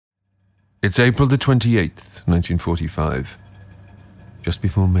It's April the 28th, 1945, just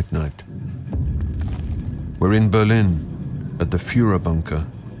before midnight. We're in Berlin, at the Führer bunker.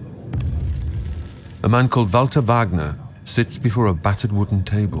 A man called Walter Wagner sits before a battered wooden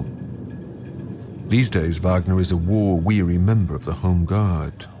table. These days, Wagner is a war-weary member of the Home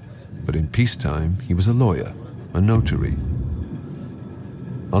Guard, but in peacetime, he was a lawyer, a notary.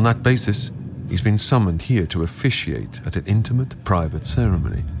 On that basis, he's been summoned here to officiate at an intimate, private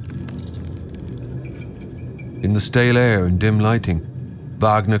ceremony. In the stale air and dim lighting,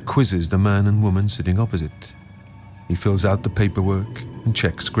 Wagner quizzes the man and woman sitting opposite. He fills out the paperwork and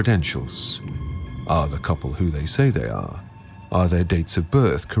checks credentials. Are the couple who they say they are? Are their dates of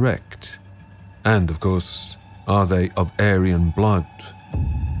birth correct? And, of course, are they of Aryan blood?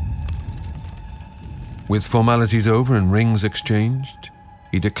 With formalities over and rings exchanged,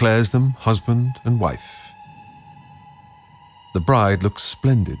 he declares them husband and wife. The bride looks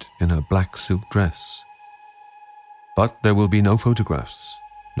splendid in her black silk dress. But there will be no photographs,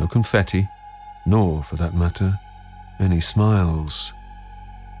 no confetti, nor, for that matter, any smiles.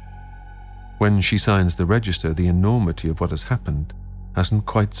 When she signs the register, the enormity of what has happened hasn't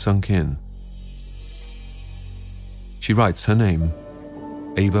quite sunk in. She writes her name,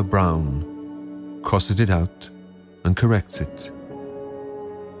 Ava Braun, crosses it out, and corrects it.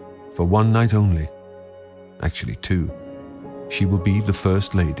 For one night only, actually two, she will be the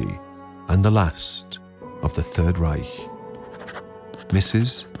First Lady and the last of the Third Reich,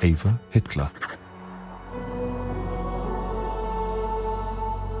 Mrs. Ava Hitler.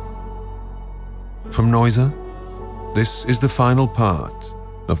 From Neuser, this is the final part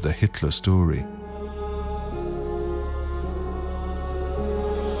of the Hitler story.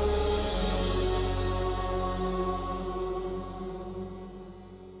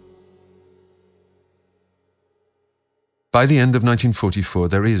 By the end of 1944,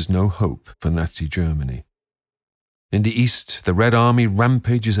 there is no hope for Nazi Germany. In the east, the Red Army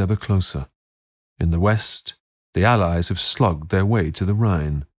rampages ever closer. In the west, the Allies have slugged their way to the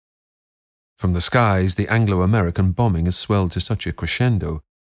Rhine. From the skies, the Anglo-American bombing has swelled to such a crescendo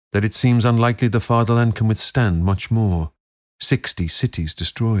that it seems unlikely the fatherland can withstand much more. 60 cities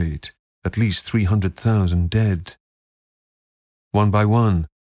destroyed, at least 300,000 dead. One by one,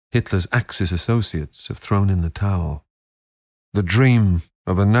 Hitler's Axis associates have thrown in the towel. The dream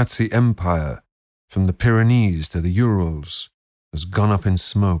of a Nazi empire from the Pyrenees to the Urals has gone up in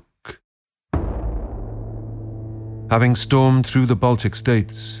smoke. Having stormed through the Baltic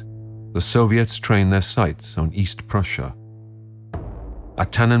states, the Soviets train their sights on East Prussia.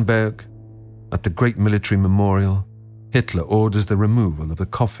 At Tannenberg, at the Great Military Memorial, Hitler orders the removal of the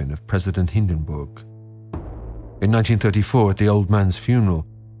coffin of President Hindenburg. In 1934, at the old man's funeral,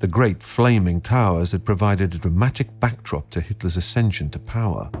 the great flaming towers had provided a dramatic backdrop to Hitler's ascension to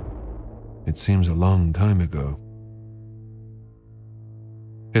power. It seems a long time ago.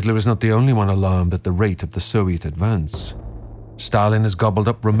 Hitler is not the only one alarmed at the rate of the Soviet advance. Stalin has gobbled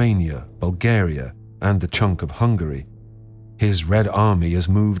up Romania, Bulgaria, and a chunk of Hungary. His Red Army has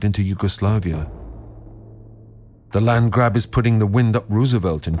moved into Yugoslavia. The land grab is putting the wind up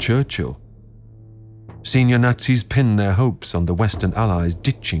Roosevelt and Churchill. Senior Nazis pin their hopes on the Western Allies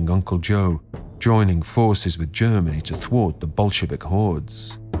ditching Uncle Joe, joining forces with Germany to thwart the Bolshevik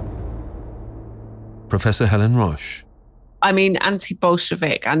hordes. Professor Helen Roche. I mean,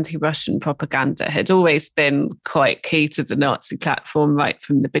 anti-Bolshevik, anti-Russian propaganda had always been quite key to the Nazi platform right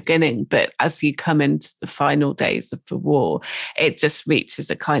from the beginning. But as you come into the final days of the war, it just reaches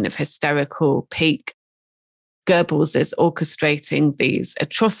a kind of hysterical peak. Goebbels is orchestrating these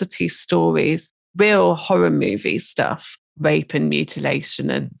atrocity stories, real horror movie stuff, rape and mutilation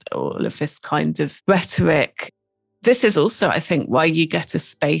and all of this kind of rhetoric. This is also, I think, why you get a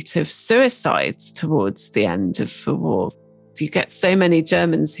spate of suicides towards the end of the war. You get so many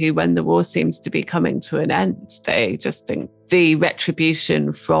Germans who, when the war seems to be coming to an end, they just think the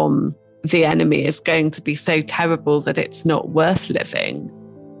retribution from the enemy is going to be so terrible that it's not worth living.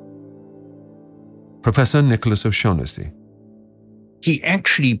 Professor Nicholas O'Shaughnessy. He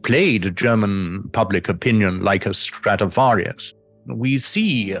actually played German public opinion like a Stradivarius. We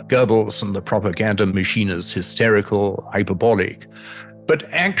see Goebbels and the propaganda machine as hysterical, hyperbolic, but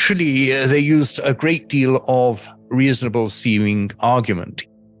actually they used a great deal of reasonable-seeming argument.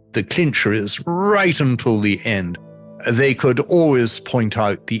 The clincher is right until the end. They could always point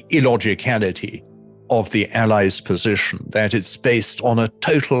out the illogicality of the Allies' position, that it's based on a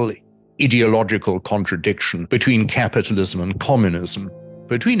total ideological contradiction between capitalism and communism,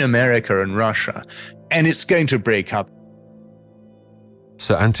 between America and Russia, and it's going to break up.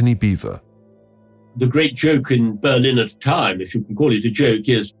 Sir Anthony Beevor. The great joke in Berlin at the time, if you can call it a joke,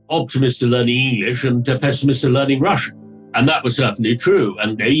 is optimists are learning English and pessimists are learning Russian. And that was certainly true.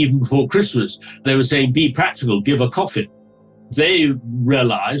 And even before Christmas, they were saying, be practical, give a coffin. They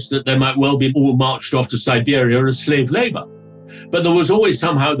realized that they might well be all marched off to Siberia as slave labor. But there was always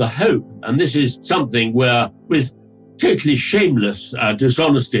somehow the hope, and this is something where, with totally shameless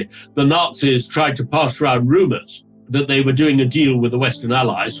dishonesty, the Nazis tried to pass around rumors that they were doing a deal with the Western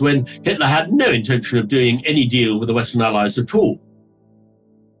Allies when Hitler had no intention of doing any deal with the Western Allies at all.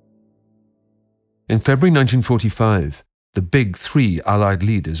 In February 1945, the big three Allied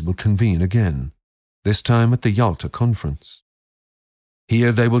leaders will convene again, this time at the Yalta Conference.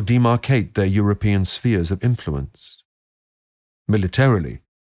 Here they will demarcate their European spheres of influence. Militarily,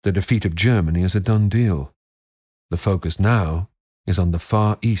 the defeat of Germany is a done deal. The focus now is on the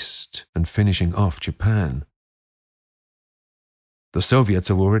Far East and finishing off Japan. The Soviets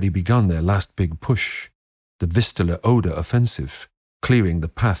have already begun their last big push, the Vistula-Oder offensive, clearing the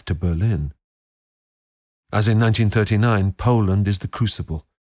path to Berlin. As in 1939, Poland is the crucible,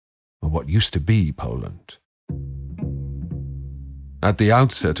 or what used to be Poland. At the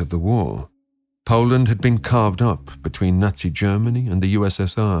outset of the war, Poland had been carved up between Nazi Germany and the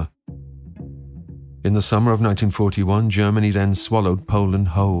USSR. In the summer of 1941, Germany then swallowed Poland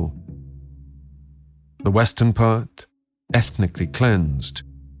whole. The western part, ethnically cleansed,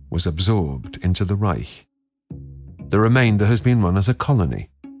 was absorbed into the Reich. The remainder has been run as a colony,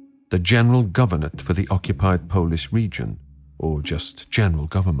 the general governorate for the occupied Polish region, or just general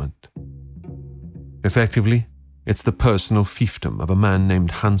government. Effectively, it's the personal fiefdom of a man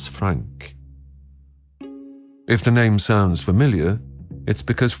named Hans Frank. If the name sounds familiar, it's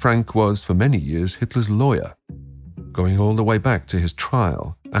because Frank was, for many years, Hitler's lawyer, going all the way back to his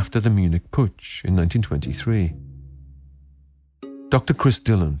trial after the Munich Putsch in 1923. Dr. Chris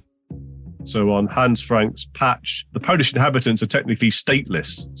Dillon. So on Hans Frank's patch, the Polish inhabitants are technically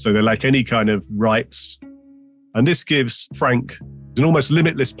stateless, so they lack any kind of rights. And this gives Frank an almost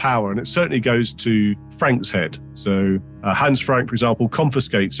limitless power, and it certainly goes to Frank's head. So Hans Frank, for example,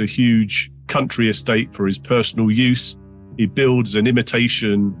 confiscates a huge country estate for his personal use. He builds an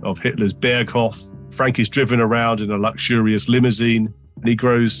imitation of Hitler's Berghof. Frank is driven around in a luxurious limousine, and he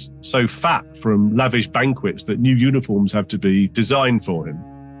grows so fat from lavish banquets that new uniforms have to be designed for him.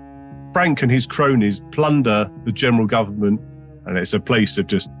 Frank and his cronies plunder the general government, and it's a place of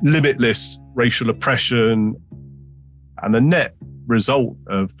just limitless racial oppression. And the net result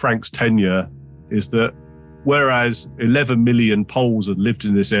of Frank's tenure is that whereas 11 million Poles had lived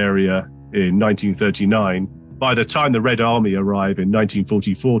in this area in 1939, by the time the Red Army arrive in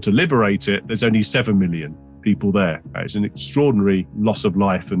 1944 to liberate it, there's only 7 million people there. It's an extraordinary loss of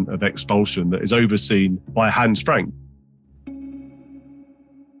life and of expulsion that is overseen by Hans Frank.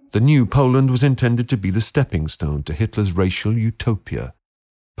 The new Poland was intended to be the stepping stone to Hitler's racial utopia,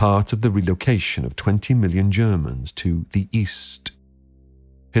 part of the relocation of 20 million Germans to the East.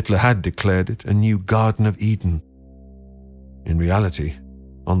 Hitler had declared it a new Garden of Eden. In reality,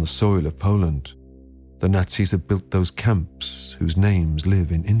 on the soil of Poland, the Nazis have built those camps whose names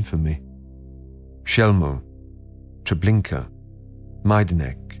live in infamy. Szelmo, Treblinka,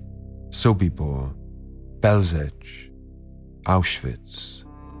 Majdanek, Sobibor, Belzec, Auschwitz.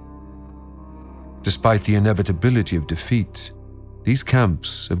 Despite the inevitability of defeat, these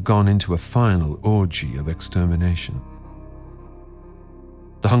camps have gone into a final orgy of extermination.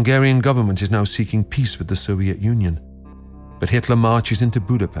 The Hungarian government is now seeking peace with the Soviet Union, but Hitler marches into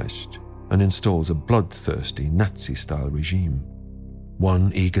Budapest and installs a bloodthirsty Nazi-style regime,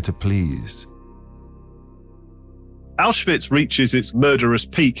 one eager to please. Auschwitz reaches its murderous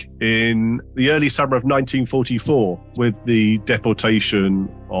peak in the early summer of 1944 with the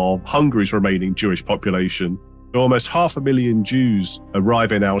deportation of Hungary's remaining Jewish population. Almost 500,000 Jews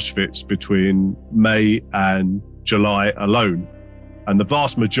arrive in Auschwitz between May and July alone. And the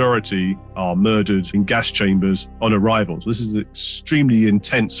vast majority are murdered in gas chambers on arrival. So this is an extremely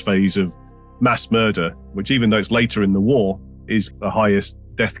intense phase of mass murder, which even though it's later in the war, is the highest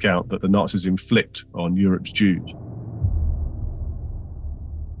death count that the Nazis inflict on Europe's Jews.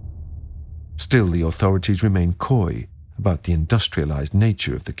 Still, the authorities remain coy about the industrialized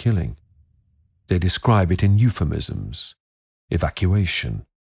nature of the killing. They describe it in euphemisms: evacuation,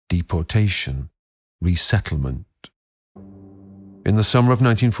 deportation, resettlement. In the summer of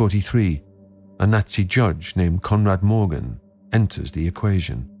 1943, a Nazi judge named Konrad Morgan enters the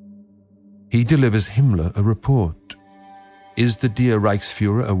equation. He delivers Himmler a report. Is the dear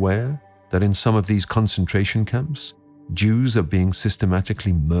Reichsfuhrer aware that in some of these concentration camps, Jews are being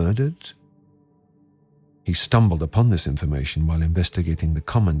systematically murdered? He stumbled upon this information while investigating the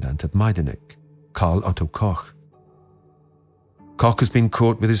commandant at Majdanek, Karl Otto Koch. Koch has been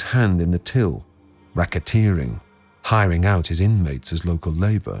caught with his hand in the till, racketeering, hiring out his inmates as local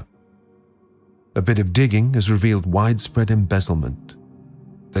labour. A bit of digging has revealed widespread embezzlement.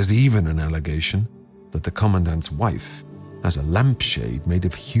 There's even an allegation that the commandant's wife has a lampshade made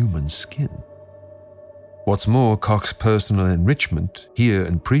of human skin. What's more, Koch's personal enrichment, here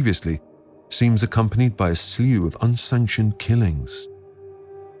and previously, seems accompanied by a slew of unsanctioned killings.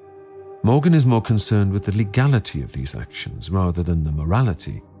 Morgan is more concerned with the legality of these actions rather than the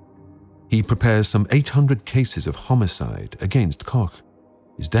morality. He prepares some 800 cases of homicide against Koch,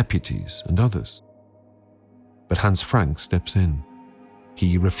 his deputies and others. But Hans Frank steps in.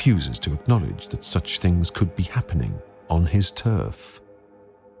 He refuses to acknowledge that such things could be happening on his turf.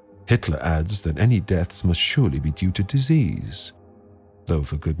 Hitler adds that any deaths must surely be due to disease, though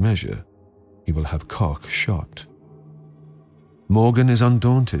for good measure, he will have Koch shot. Morgan is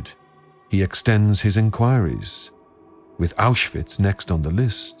undaunted. He extends his inquiries. With Auschwitz next on the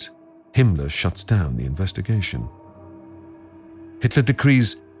list, Himmler shuts down the investigation. Hitler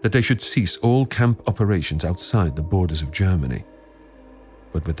decrees that they should cease all camp operations outside the borders of Germany.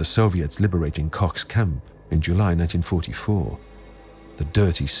 But with the Soviets liberating Koch's camp in July 1944, the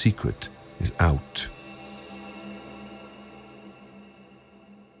dirty secret is out.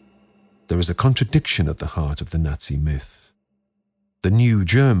 There is a contradiction at the heart of the Nazi myth. The new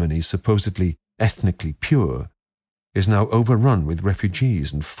Germany, supposedly ethnically pure, is now overrun with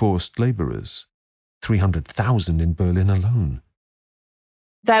refugees and forced labourers, 300,000 in Berlin alone.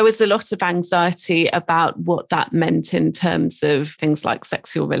 There was a lot of anxiety about what that meant in terms of things like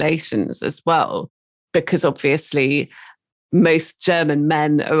sexual relations as well, because obviously most German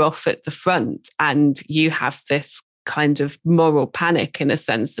men are off at the front, and you have this kind of moral panic in a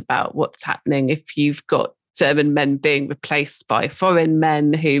sense about what's happening if you've got German men being replaced by foreign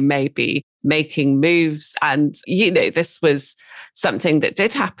men who may be making moves. And, this was something that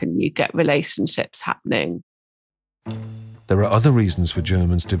did happen. You get relationships happening. There are other reasons for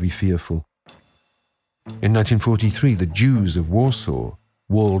Germans to be fearful. In 1943, the Jews of Warsaw,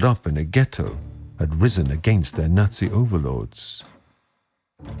 walled up in a ghetto, had risen against their Nazi overlords.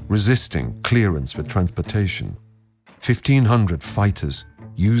 Resisting clearance for transportation, 1,500 fighters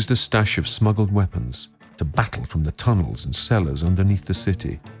used a stash of smuggled weapons to battle from the tunnels and cellars underneath the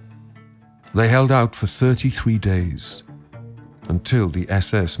city. They held out for 33 days, until the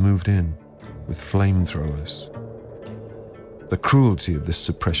SS moved in with flamethrowers. The cruelty of this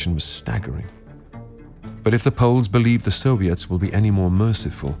suppression was staggering. But if the Poles believe the Soviets will be any more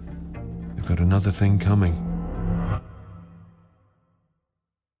merciful, they've got another thing coming.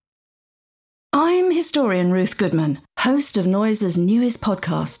 I'm historian Ruth Goodman, host of Noiser's newest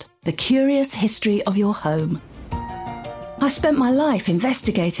podcast, The Curious History of Your Home. I've spent my life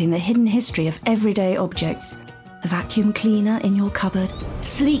investigating the hidden history of everyday objects. The vacuum cleaner in your cupboard,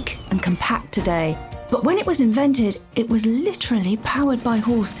 sleek and compact today, but when it was invented, it was literally powered by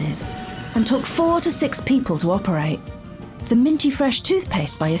horses and took 4 to 6 people to operate. The minty fresh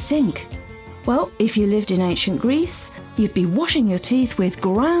toothpaste by your sink. Well, if you lived in ancient Greece, you'd be washing your teeth with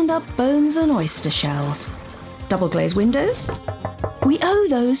ground up bones and oyster shells. Double glazed windows? We owe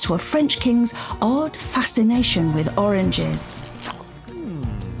those to a French king's odd fascination with oranges.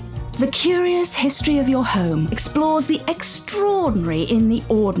 The Curious History of Your Home explores the extraordinary in the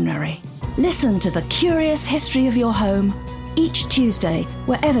ordinary. Listen to The Curious History of Your Home each Tuesday,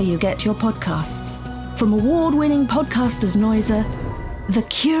 wherever you get your podcasts. From award-winning podcasters Noiser, The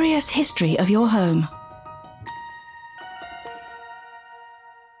Curious History of Your Home.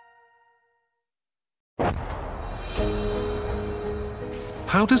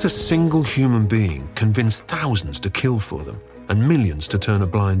 How does a single human being convince thousands to kill for them and millions to turn a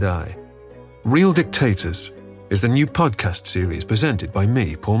blind eye? Real Dictators is the new podcast series presented by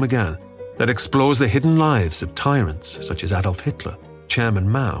me, Paul McGann, that explores the hidden lives of tyrants such as Adolf Hitler, Chairman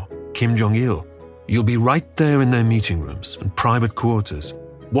Mao, Kim Jong-il. You'll be right there in their meeting rooms and private quarters,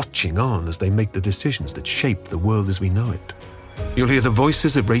 watching on as they make the decisions that shape the world as we know it. You'll hear the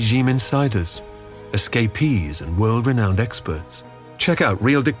voices of regime insiders, escapees and world-renowned experts. Check out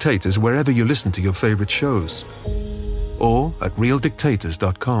Real Dictators wherever you listen to your favorite shows, or at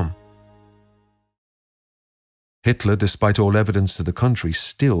realdictators.com. Hitler, despite all evidence to the contrary,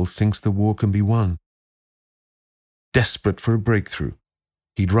 still thinks the war can be won. Desperate for a breakthrough,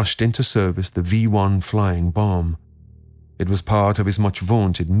 he'd rushed into service the V-1 flying bomb. It was part of his much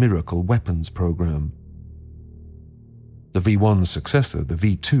vaunted miracle weapons program. The V-1's successor, the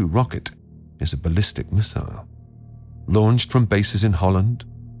V-2 rocket, is a ballistic missile. Launched from bases in Holland,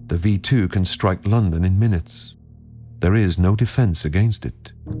 the V-2 can strike London in minutes. There is no defense against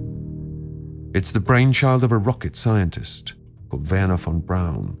it. It's the brainchild of a rocket scientist called Wernher von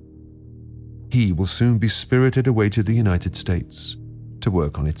Braun. He will soon be spirited away to the United States to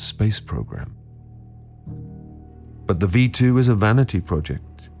work on its space program. But the V2 is a vanity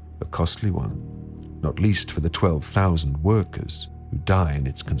project, a costly one, not least for the 12,000 workers who die in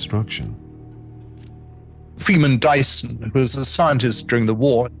its construction. Freeman Dyson, who was a scientist during the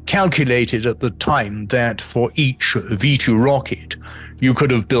war, calculated at the time that for each V2 rocket, you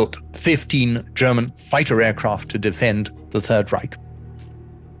could have built 15 German fighter aircraft to defend the Third Reich.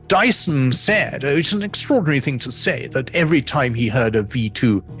 Dyson said, it's an extraordinary thing to say, that every time he heard a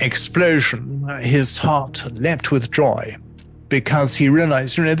V2 explosion, his heart leapt with joy, because he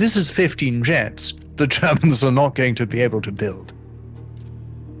realized, this is 15 jets the Germans are not going to be able to build.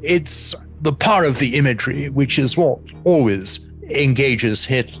 It's the power of the imagery, which is what always engages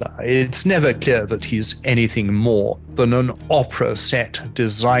Hitler. It's never clear that he's anything more than an opera set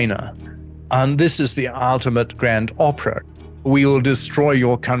designer. And this is the ultimate grand opera. We will destroy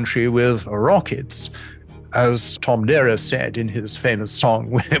your country with rockets. As Tom Lehrer said in his famous song,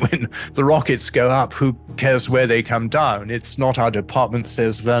 when the rockets go up, who cares where they come down? It's not our department,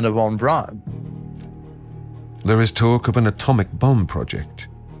 says Wernher von Braun. There is talk of an atomic bomb project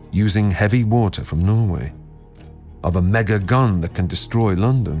using heavy water from Norway, of a mega gun that can destroy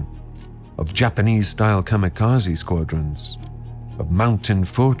London, of Japanese-style kamikaze squadrons, of mountain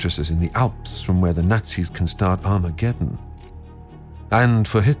fortresses in the Alps from where the Nazis can start Armageddon. And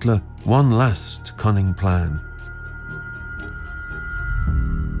for Hitler, one last cunning plan.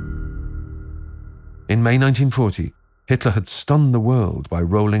 In May 1940, Hitler had stunned the world by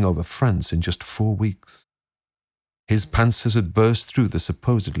rolling over France in just 4 weeks. His panzers had burst through the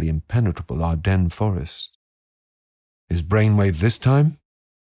supposedly impenetrable Ardennes forest. His brainwave this time?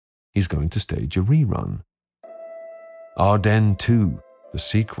 He's going to stage a rerun. Ardennes 2, the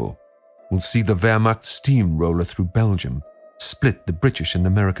sequel, will see the Wehrmacht steamroller through Belgium, split the British and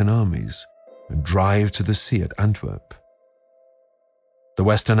American armies, and drive to the sea at Antwerp. The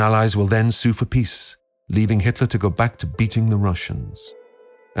Western Allies will then sue for peace, leaving Hitler to go back to beating the Russians.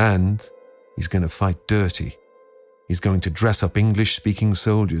 And he's going to fight dirty. He's going to dress up English-speaking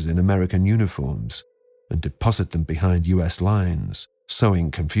soldiers in American uniforms and deposit them behind US lines,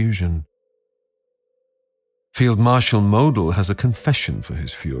 sowing confusion. Field Marshal Model has a confession for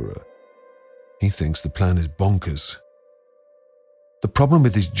his Führer. He thinks the plan is bonkers. The problem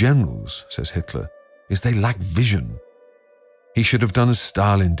with his generals, says Hitler, is they lack vision. He should have done as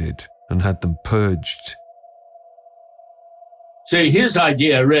Stalin did and had them purged. So his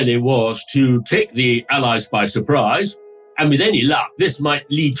idea really was to take the Allies by surprise, and with any luck, this might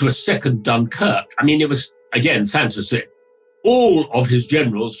lead to a second Dunkirk. I mean, it was, again, fantasy. All of his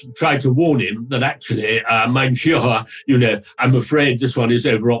generals tried to warn him that actually, mein Führer, I'm afraid this one is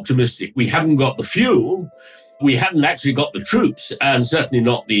over-optimistic. We haven't got the fuel, we haven't actually got the troops, and certainly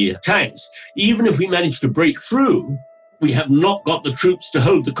not the tanks. Even if we manage to break through, we have not got the troops to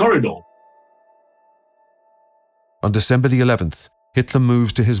hold the corridor. On December the 11th, Hitler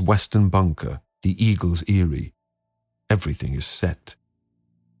moves to his western bunker, the Eagles Eyrie. Everything is set.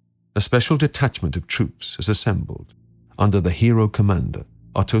 A special detachment of troops is assembled under the hero commander,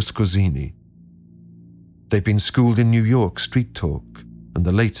 Otto Skorzeny. They've been schooled in New York street talk and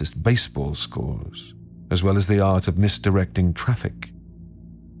the latest baseball scores, as well as the art of misdirecting traffic.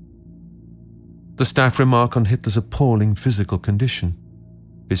 The staff remark on Hitler's appalling physical condition.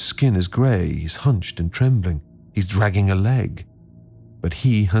 His skin is grey, he's hunched and trembling, he's dragging a leg. But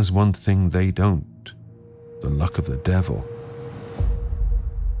he has one thing they don't, the luck of the devil.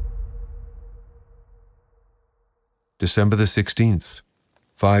 December the 16th,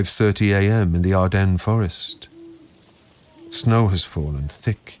 5:30 a.m. in the Ardennes forest. Snow has fallen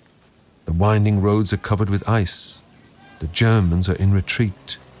thick. The winding roads are covered with ice. The Germans are in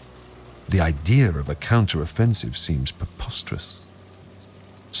retreat. The idea of a counter-offensive seems preposterous.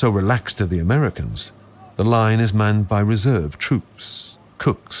 So relaxed to the Americans, the line is manned by reserve troops,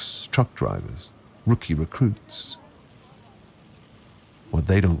 cooks, truck drivers, rookie recruits. What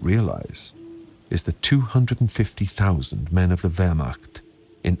they don't realize is the 250,000 men of the Wehrmacht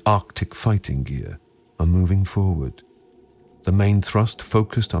in Arctic fighting gear are moving forward. The main thrust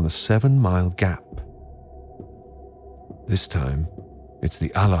focused on a 7-mile gap. This time, it's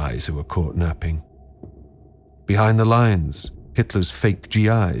the Allies who are caught napping. Behind the lines, Hitler's fake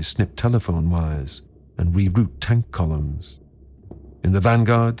GIs snip telephone wires and reroute tank columns. In the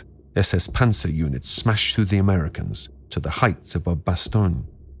vanguard, SS Panzer units smash through the Americans to the heights above Bastogne.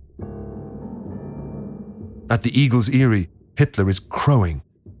 At the Eagles Eyrie, Hitler is crowing.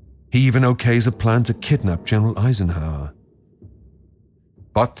 He even okays a plan to kidnap General Eisenhower.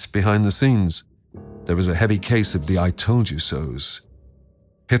 But behind the scenes, there was a heavy case of the I told you so's.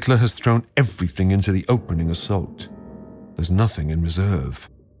 Hitler has thrown everything into the opening assault. There's nothing in reserve.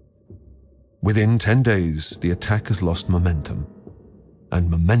 Within 10 days, the attack has lost momentum. And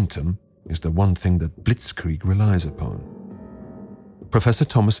momentum is the one thing that Blitzkrieg relies upon. Professor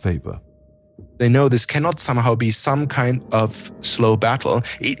Thomas Weber. They know this cannot somehow be some kind of slow battle.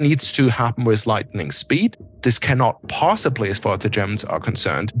 It needs to happen with lightning speed. This cannot possibly, as far as the Germans are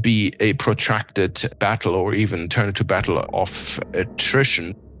concerned, be a protracted battle or even turn into battle of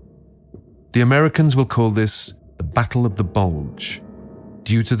attrition. The Americans will call this the Battle of the Bulge,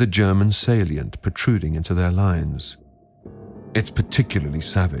 due to the German salient protruding into their lines. It's particularly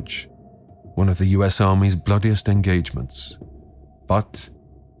savage, one of the US Army's bloodiest engagements. But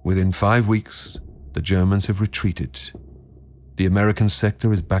within 5 weeks, the Germans have retreated. The American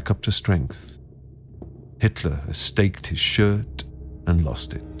sector is back up to strength. Hitler has staked his shirt and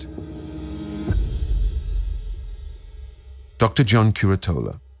lost it. Dr. John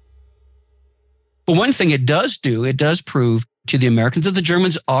Curatola. But one thing it does do, it does prove to the Americans that the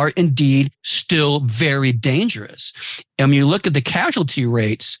Germans are indeed still very dangerous. And when you look at the casualty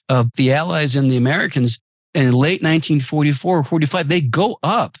rates of the Allies and the Americans in late 1944 or 45, they go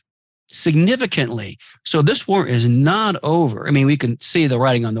up significantly. So this war is not over. I mean, we can see the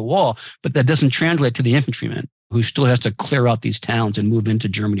writing on the wall, but that doesn't translate to the infantryman who still has to clear out these towns and move into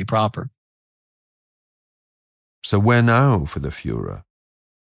Germany proper. So where now for the Führer?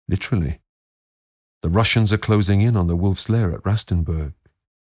 Literally. The Russians are closing in on the Wolf's Lair at Rastenburg.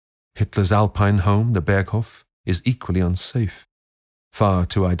 Hitler's Alpine home, the Berghof, is equally unsafe, far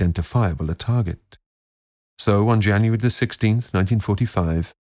too identifiable a target. So on January the 16th,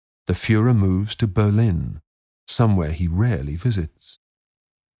 1945, the Führer moves to Berlin, somewhere he rarely visits.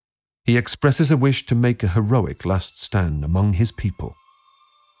 He expresses a wish to make a heroic last stand among his people.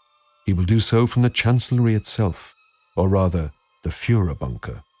 He will do so from the Chancellery itself, or rather, the Führer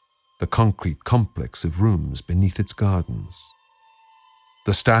bunker, the concrete complex of rooms beneath its gardens.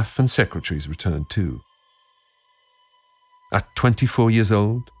 The staff and secretaries return too. At 24 years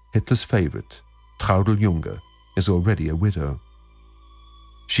old, Hitler's favorite, Traudl Junge, is already a widow.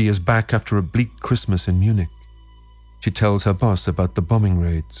 She is back after a bleak Christmas in Munich. She tells her boss about the bombing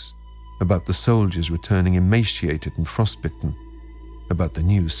raids, about the soldiers returning emaciated and frostbitten, about the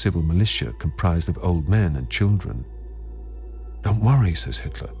new civil militia comprised of old men and children. "Don't worry," says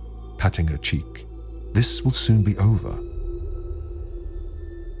Hitler, patting her cheek. "This will soon be over."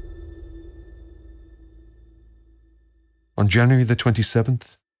 On January the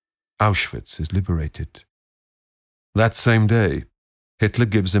 27th, Auschwitz is liberated. That same day, Hitler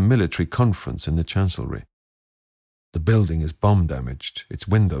gives a military conference in the Chancellery. The building is bomb-damaged, its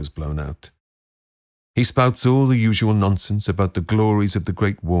windows blown out. He spouts all the usual nonsense about the glories of the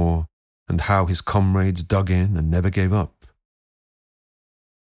Great War and how his comrades dug in and never gave up.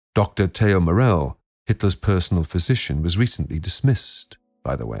 Dr. Theo Morell, Hitler's personal physician, was recently dismissed,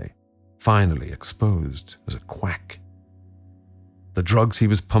 by the way, finally exposed as a quack. The drugs he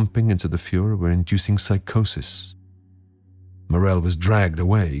was pumping into the Führer were inducing psychosis. Morell was dragged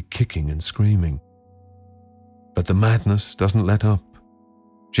away, kicking and screaming. But the madness doesn't let up.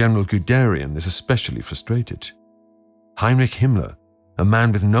 General Guderian is especially frustrated. Heinrich Himmler, a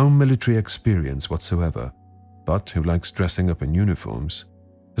man with no military experience whatsoever, but who likes dressing up in uniforms,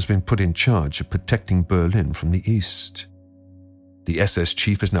 has been put in charge of protecting Berlin from the east. The SS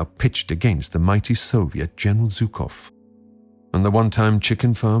chief is now pitched against the mighty Soviet General Zhukov, and the one-time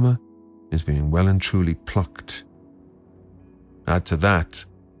chicken farmer is being well and truly plucked. Add to that,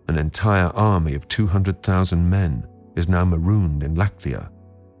 an entire army of 200,000 men is now marooned in Latvia,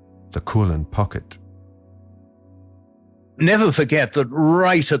 the Courland pocket. Never forget that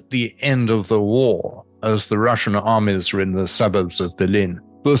right at the end of the war, as the Russian armies were in the suburbs of Berlin,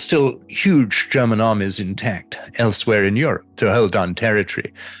 there were still huge German armies intact elsewhere in Europe to hold down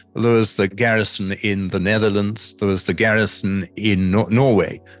territory. There was the garrison in the Netherlands. There was the garrison in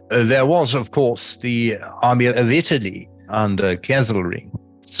Norway. There was, of course, the army of Italy under Kesselring.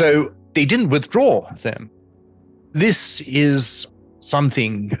 So they didn't withdraw them. This is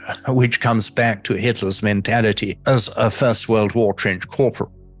something which comes back to Hitler's mentality as a First World War trench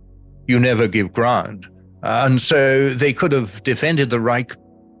corporal. You never give ground. And so they could have defended the Reich.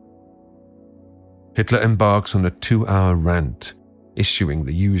 Hitler embarks on a 2-hour rant, issuing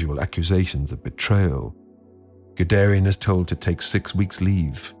the usual accusations of betrayal. Guderian is told to take 6 weeks'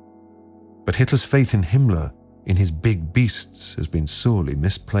 leave. But Hitler's faith in Himmler, in his big beasts, has been sorely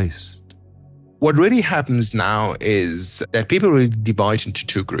misplaced. What really happens now is that people really divide into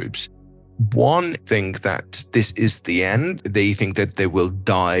two groups. One think that this is the end. They think that they will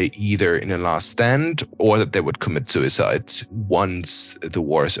die either in a last stand or that they would commit suicide once the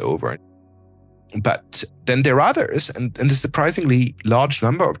war is over. But then there are others, and a surprisingly large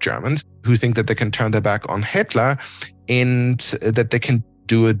number of Germans, who think that they can turn their back on Hitler and that they can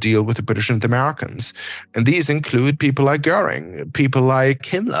do a deal with the British and the Americans. And these include people like Goering, people like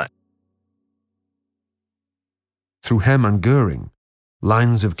Himmler. Through Hem and Goering,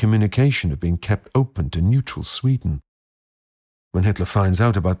 lines of communication have been kept open to neutral Sweden. When Hitler finds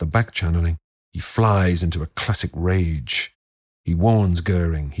out about the back-channeling, he flies into a classic rage. He warns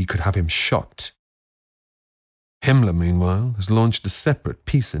Goering he could have him shot. Himmler, meanwhile, has launched a separate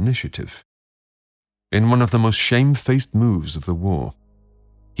peace initiative. In one of the most shamefaced moves of the war,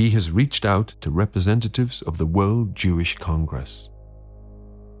 he has reached out to representatives of the World Jewish Congress.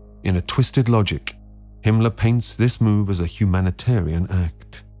 In a twisted logic, Himmler paints this move as a humanitarian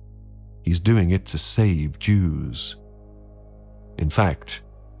act. He's doing it to save Jews. In fact,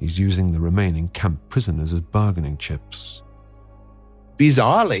 he's using the remaining camp prisoners as bargaining chips.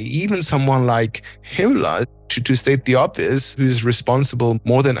 Bizarrely, even someone like Himmler, to state the obvious, who's responsible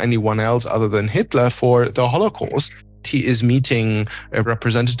more than anyone else other than Hitler for the Holocaust, he is meeting a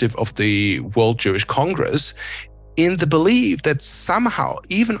representative of the World Jewish Congress in the belief that somehow,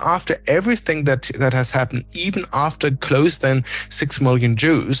 even after everything that has happened, even after close than 6 million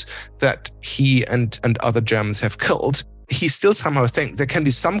Jews that he and other Germans have killed, he still somehow thinks there can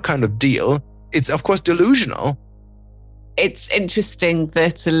be some kind of deal. It's, of course, delusional. It's interesting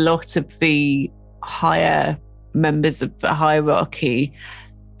that a lot of the higher members of the hierarchy,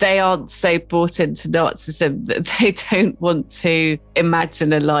 they aren't so bought into Nazism that they don't want to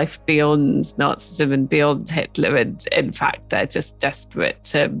imagine a life beyond Nazism and beyond Hitler. And in fact, they're just desperate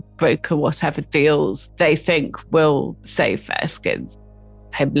to broker whatever deals they think will save their skins.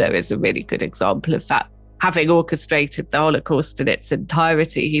 Himmler is a really good example of that. Having orchestrated the Holocaust in its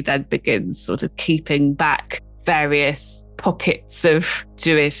entirety, he then begins sort of keeping back various pockets of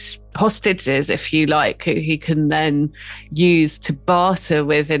Jewish hostages, if you like, who he can then use to barter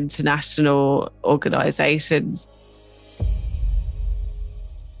with international organizations.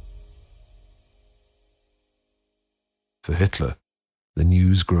 For Hitler, the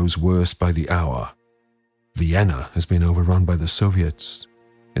news grows worse by the hour. Vienna has been overrun by the Soviets.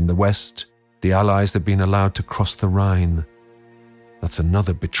 In the West, the Allies have been allowed to cross the Rhine. That's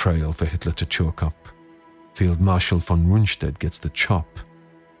another betrayal for Hitler to chalk up. Field Marshal von Rundstedt gets the chop.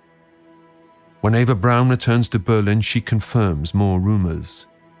 When Eva Braun returns to Berlin, she confirms more rumors.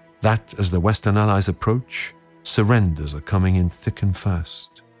 That, as the Western Allies approach, surrenders are coming in thick and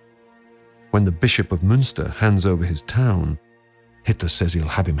fast. When the Bishop of Münster hands over his town, Hitler says he'll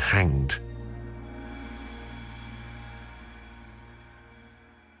have him hanged.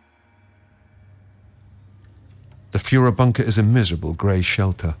 The Führer bunker is a miserable grey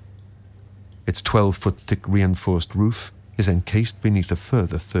shelter. Its 12-foot-thick reinforced roof is encased beneath a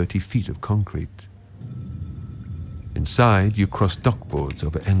further 30 feet of concrete. Inside, you cross dockboards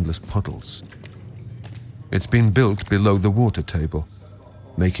over endless puddles. It's been built below the water table,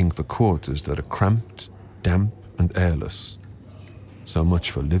 making for quarters that are cramped, damp, and airless. So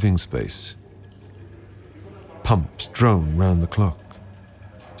much for living space. Pumps drone round the clock.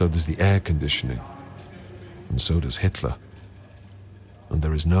 So does the air conditioning. And so does Hitler. And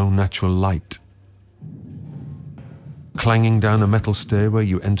there is no natural light. Clanging down a metal stairway,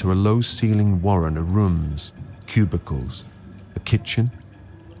 you enter a low-ceilinged warren of rooms, cubicles, a kitchen,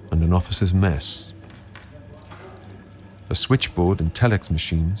 and an officer's mess. A switchboard and telex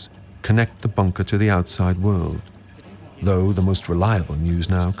machines connect the bunker to the outside world, though the most reliable news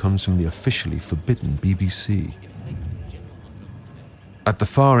now comes from the officially forbidden BBC. At the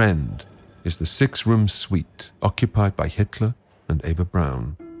far end is the 6-room suite occupied by Hitler and Eva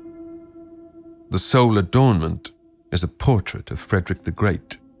Braun. The sole adornment is a portrait of Frederick the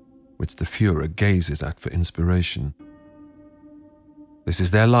Great, which the Führer gazes at for inspiration. This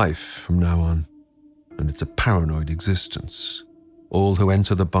is their life from now on, and it's a paranoid existence. All who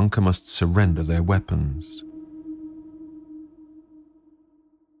enter the bunker must surrender their weapons.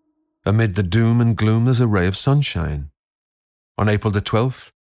 Amid the doom and gloom, there's a ray of sunshine. On April the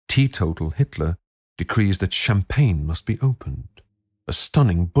 12th, teetotal Hitler decrees that champagne must be opened. A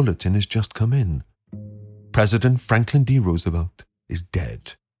stunning bulletin has just come in. President Franklin D. Roosevelt is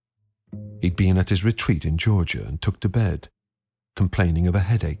dead. He'd been at his retreat in Georgia and took to bed, complaining of a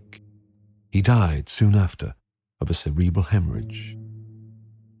headache. He died soon after of a cerebral hemorrhage.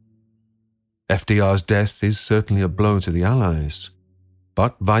 FDR's death is certainly a blow to the Allies,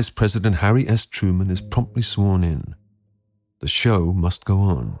 but Vice President Harry S. Truman is promptly sworn in. The show must go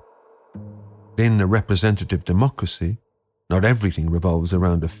on. In a representative democracy, not everything revolves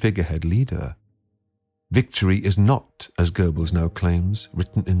around a figurehead leader. Victory is not, as Goebbels now claims,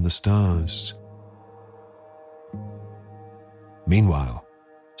 written in the stars. Meanwhile,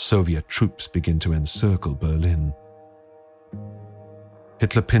 Soviet troops begin to encircle Berlin.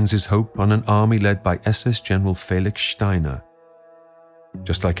 Hitler pins his hope on an army led by SS General Felix Steiner.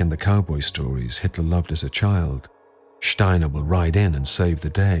 Just like in the cowboy stories Hitler loved as a child, Steiner will ride in and save the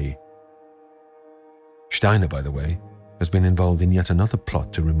day. Steiner, by the way, has been involved in yet another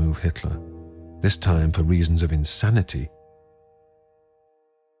plot to remove Hitler, this time for reasons of insanity.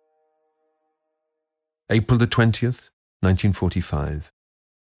 April the 20th, 1945.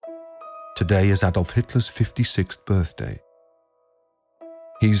 Today is Adolf Hitler's 56th birthday.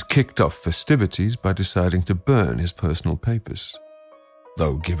 He's kicked off festivities by deciding to burn his personal papers.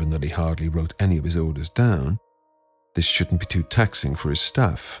 Though, given that he hardly wrote any of his orders down, this shouldn't be too taxing for his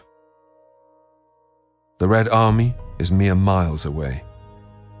staff. The Red Army is mere miles away.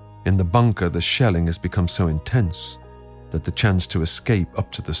 In the bunker, the shelling has become so intense that the chance to escape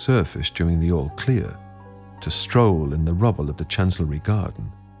up to the surface during the all clear, to stroll in the rubble of the Chancellery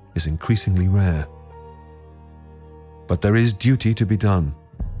Garden, is increasingly rare. But there is duty to be done.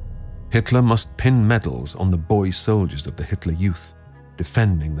 Hitler must pin medals on the boy soldiers of the Hitler Youth,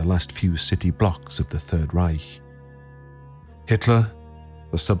 defending the last few city blocks of the Third Reich. Hitler,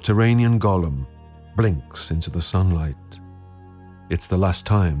 the subterranean golem, blinks into the sunlight. It's the last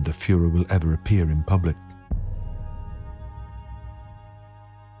time the Führer will ever appear in public.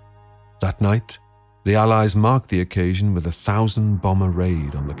 That night, the Allies marked the occasion with a 1,000-bomber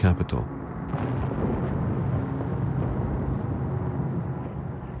raid on the capital.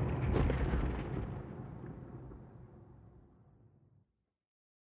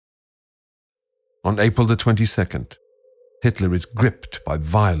 On April the 22nd, Hitler is gripped by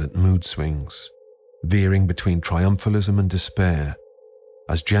violent mood swings, veering between triumphalism and despair,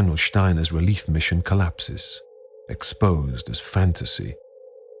 as General Steiner's relief mission collapses, exposed as fantasy.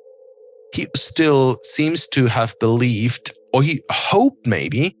 He still seems to have believed, or he hoped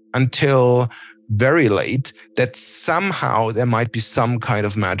maybe, until very late, that somehow there might be some kind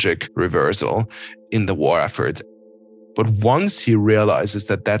of magic reversal in the war effort. But once he realizes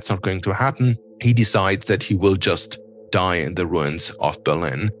that that's not going to happen, he decides that he will just die in the ruins of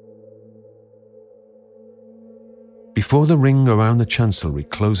Berlin. Before the ring around the Chancellery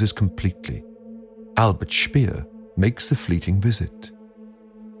closes completely, Albert Speer makes a fleeting visit.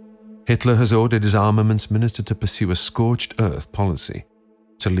 Hitler has ordered his armaments minister to pursue a scorched earth policy,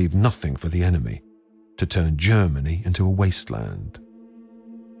 to leave nothing for the enemy, to turn Germany into a wasteland.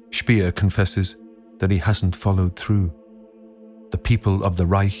 Speer confesses that he hasn't followed through. The people of the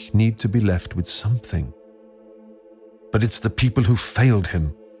Reich need to be left with something. But it's the people who failed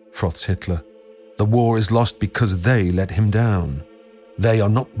him, froths Hitler. The war is lost because they let him down. They are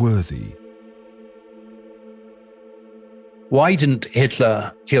not worthy. Why didn't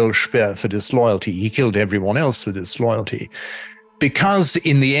Hitler kill Speer for disloyalty? He killed everyone else for disloyalty. Because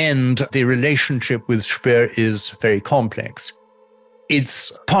in the end, the relationship with Speer is very complex.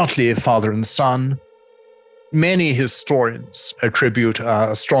 It's partly a father and son. Many historians attribute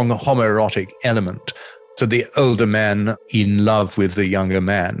a strong homoerotic element to the older man in love with the younger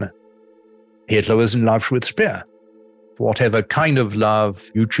man. Hitler was in love with Speer. Whatever kind of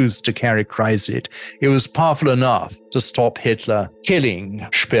love you choose to characterize it, it was powerful enough to stop Hitler killing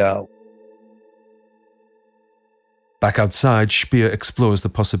Speer. Back outside, Speer explores the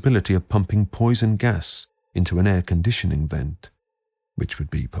possibility of pumping poison gas into an air conditioning vent, which would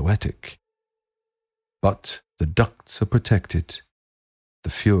be poetic. But the ducts are protected. The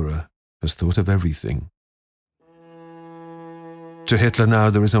Führer has thought of everything. To Hitler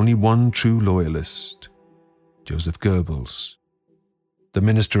now there is only one true loyalist, Joseph Goebbels. The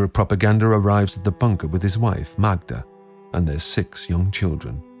Minister of Propaganda arrives at the bunker with his wife, Magda, and their 6 young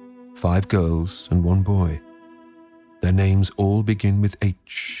children, 5 girls and 1 boy. Their names all begin with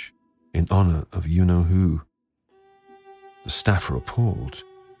H, in honor of you-know-who. The staff are appalled.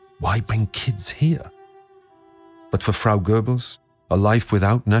 Why bring kids here? But for Frau Goebbels, a life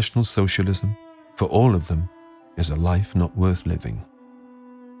without National Socialism, for all of them, is a life not worth living.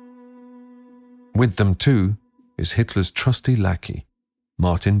 With them, too, is Hitler's trusty lackey,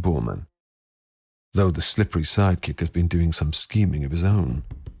 Martin Bormann, though the slippery sidekick has been doing some scheming of his own.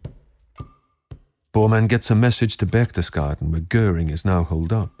 Bormann gets a message to Berchtesgaden, where Goering is now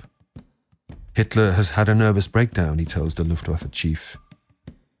holed up. Hitler has had a nervous breakdown, he tells the Luftwaffe chief.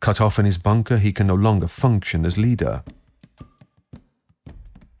 Cut off in his bunker, he can no longer function as leader.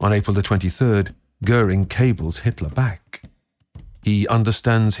 On April the 23rd, Goering cables Hitler back. He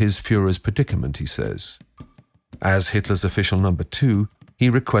understands his Führer's predicament, he says. As Hitler's official number 2, he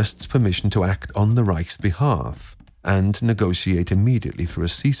requests permission to act on the Reich's behalf and negotiate immediately for a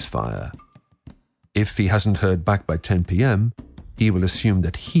ceasefire. If he hasn't heard back by 10 p.m., he will assume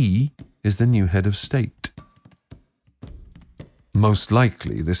that he is the new head of state. Most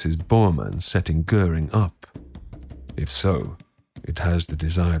likely, this is Bormann setting Göring up. If so, it has the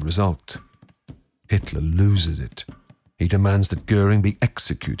desired result. Hitler loses it. He demands that Göring be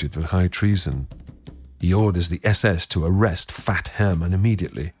executed for high treason. He orders the SS to arrest Fat Hermann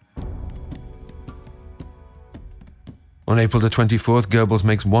immediately. On April the 24th, Goebbels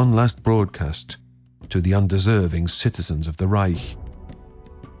makes one last broadcast to the undeserving citizens of the Reich.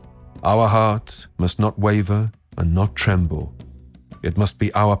 Our heart must not waver and not tremble. It must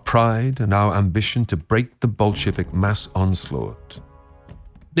be our pride and our ambition to break the Bolshevik mass onslaught.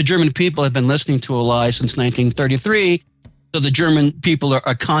 The German people have been listening to a lie since 1933. So the German people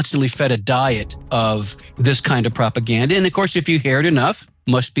are constantly fed a diet of this kind of propaganda. And of course, if you hear it enough,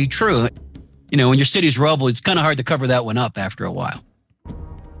 must be true. You know, when your city's rubble, it's kind of hard to cover that one up after a while.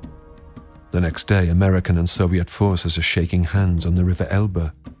 The next day, American and Soviet forces are shaking hands on the River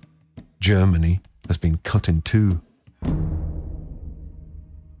Elbe. Germany has been cut in two.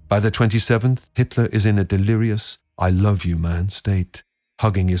 By the 27th, Hitler is in a delirious, I love you man state,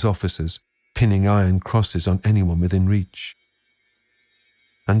 hugging his officers, pinning iron crosses on anyone within reach.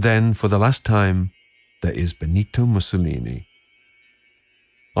 And then, for the last time, there is Benito Mussolini.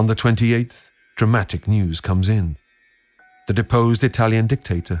 On the 28th, dramatic news comes in. The deposed Italian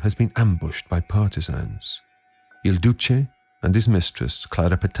dictator has been ambushed by partisans. Il Duce and his mistress,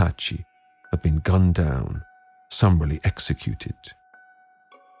 Clara Petacci, have been gunned down, summarily executed.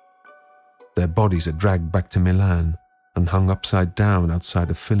 Their bodies are dragged back to Milan and hung upside down outside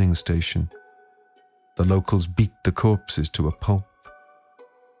a filling station. The locals beat the corpses to a pulp.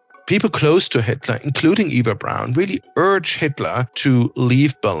 People close to Hitler, including Eva Braun, really urge Hitler to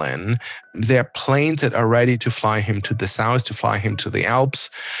leave Berlin. There are planes that are ready to fly him to the south, to fly him to the Alps.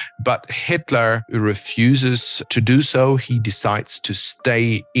 But Hitler refuses to do so. He decides to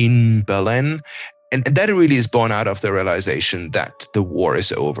stay in Berlin. And that really is born out of the realization that the war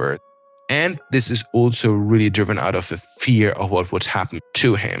is over. And this is also really driven out of a fear of what would happen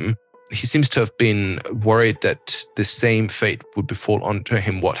to him. He seems to have been worried that the same fate would befall onto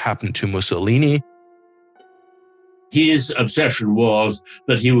him what happened to Mussolini. His obsession was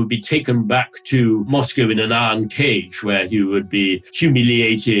that he would be taken back to Moscow in an iron cage where he would be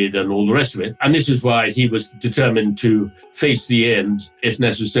humiliated and all the rest of it. And this is why he was determined to face the end, if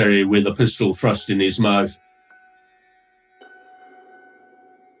necessary, with a pistol thrust in his mouth.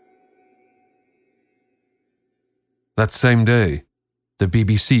 That same day, the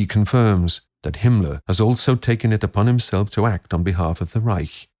BBC confirms that Himmler has also taken it upon himself to act on behalf of the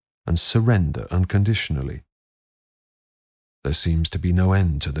Reich and surrender unconditionally. There seems to be no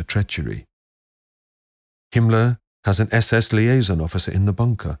end to the treachery. Himmler has an SS liaison officer in the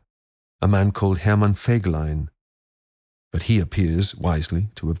bunker, a man called Hermann Fegelein, but he appears, wisely,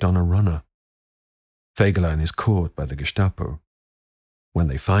 to have done a runner. Fegelein is caught by the Gestapo. When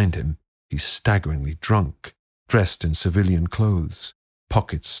they find him, he's staggeringly drunk, dressed in civilian clothes,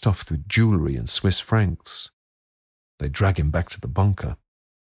 pockets stuffed with jewelry and Swiss francs. They drag him back to the bunker.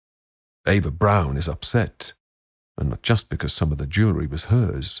 Eva Braun is upset, and not just because some of the jewelry was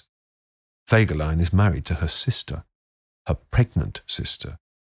hers. Fegelein is married to her sister, her pregnant sister.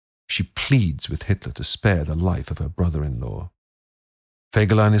 She pleads with Hitler to spare the life of her brother-in-law.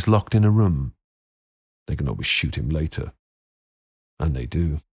 Fegelein is locked in a room. They can always shoot him later. And they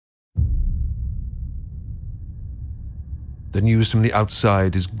do. The news from the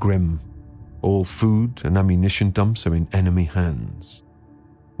outside is grim. All food and ammunition dumps are in enemy hands.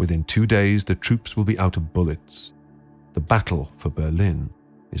 Within 2 days, the troops will be out of bullets. The battle for Berlin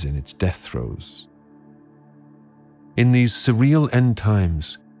is in its death throes. In these surreal end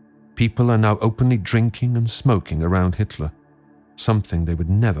times, people are now openly drinking and smoking around Hitler, something they would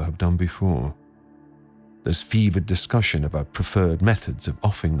never have done before. There's fevered discussion about preferred methods of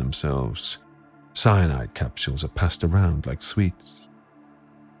offing themselves. Cyanide capsules are passed around like sweets.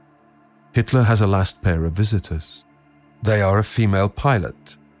 Hitler has a last pair of visitors. They are a female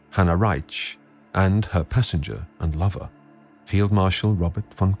pilot, Hanna Reitsch, and her passenger and lover, Field Marshal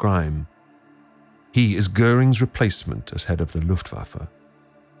Robert von Greim. He is Göring's replacement as head of the Luftwaffe.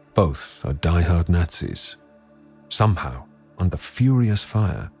 Both are die-hard Nazis. Somehow, under furious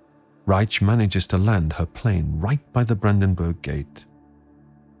fire, Reitsch manages to land her plane right by the Brandenburg Gate.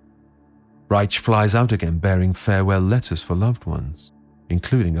 Reitsch flies out again bearing farewell letters for loved ones,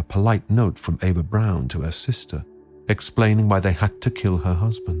 including a polite note from Eva Braun to her sister, explaining why they had to kill her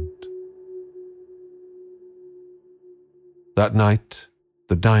husband. That night,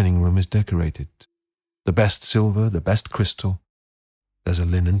 the dining room is decorated. The best silver, the best crystal. There's a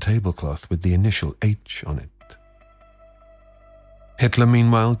linen tablecloth with the initial H on it. Hitler,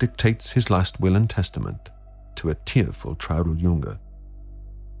 meanwhile, dictates his last will and testament to a tearful Traudl Junge.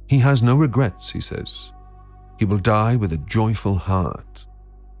 He has no regrets, he says. He will die with a joyful heart.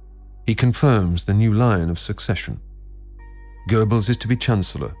 He confirms the new line of succession. Goebbels is to be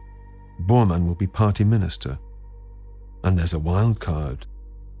Chancellor. Bormann will be party minister. And there's a wild card.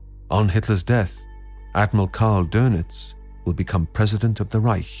 On Hitler's death, Admiral Karl Dönitz will become President of the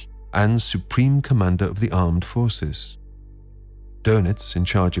Reich and Supreme Commander of the Armed Forces. Dönitz, in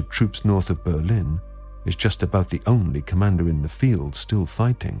charge of troops north of Berlin, is just about the only commander in the field still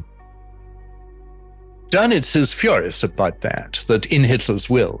fighting. Dönitz is furious about that in Hitler's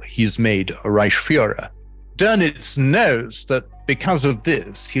will he's made a Reichsführer. Dönitz knows that because of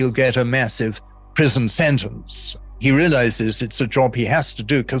this, he'll get a massive prison sentence. He realizes it's a job he has to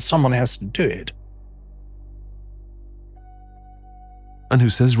do because someone has to do it. And who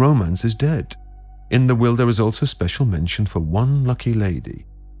says romance is dead? In the will there is also special mention for one lucky lady.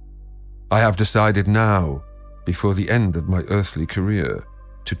 I have decided now, before the end of my earthly career,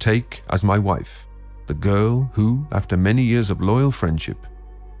 to take as my wife the girl who, after many years of loyal friendship,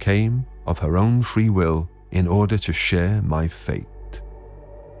 came of her own free will in order to share my fate.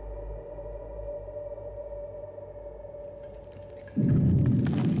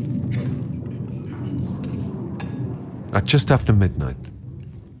 At just after midnight,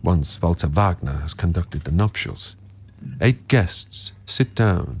 once Walter Wagner has conducted the nuptials, 8 guests sit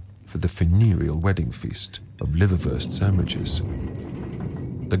down for the funereal wedding feast of liverwurst sandwiches.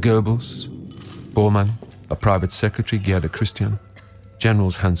 The Goebbels, Bormann, a private secretary, Gerda Christian,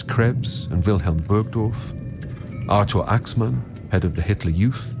 Generals Hans Krebs and Wilhelm Burgdorf, Arthur Axmann, head of the Hitler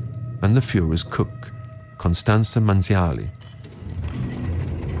Youth, and the Führer's cook, Constanze Manziali.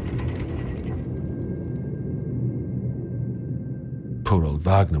 Poor old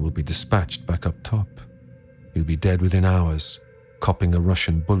Wagner will be dispatched back up top. He'll be dead within hours, copping a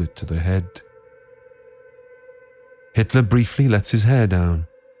Russian bullet to the head. Hitler briefly lets his hair down.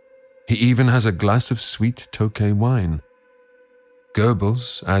 He even has a glass of sweet Tokay wine.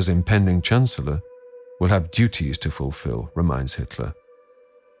 Goebbels, as impending Chancellor, will have duties to fulfill, reminds Hitler.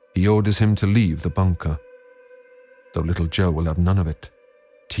 He orders him to leave the bunker. Though little Joe will have none of it.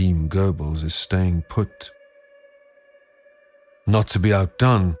 Team Goebbels is staying put. Not to be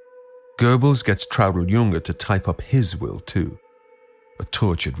outdone, Goebbels gets Traudl Junge to type up his will too. A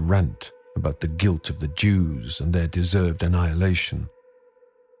tortured rant about the guilt of the Jews and their deserved annihilation.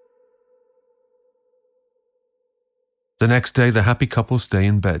 The next day, the happy couple stay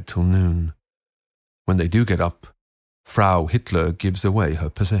in bed till noon. When they do get up, Frau Hitler gives away her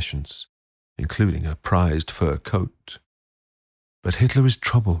possessions, including her prized fur coat. But Hitler is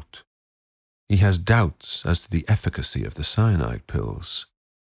troubled. He has doubts as to the efficacy of the cyanide pills.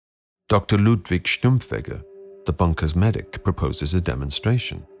 Dr. Ludwig Stumpfegger, the bunker's medic, proposes a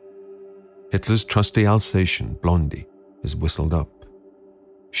demonstration. Hitler's trusty Alsatian, Blondie, is whistled up.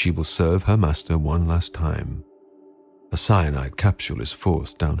 She will serve her master one last time. A cyanide capsule is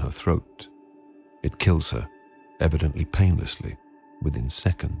forced down her throat. It kills her, evidently painlessly, within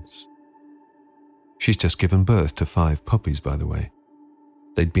seconds. She's just given birth to 5 puppies, by the way.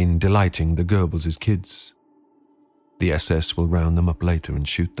 They'd been delighting the Goebbels' kids. The SS will round them up later and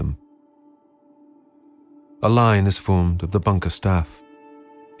shoot them. A line is formed of the bunker staff.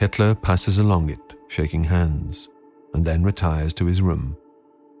 Hitler passes along it, shaking hands, and then retires to his room.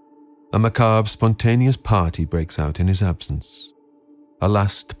 A macabre, spontaneous party breaks out in his absence, a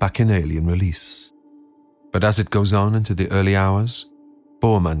last bacchanalian release. But as it goes on into the early hours,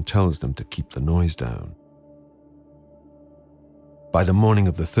 Bormann tells them to keep the noise down. By the morning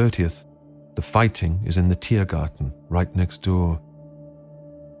of the 30th, the fighting is in the Tiergarten, right next door.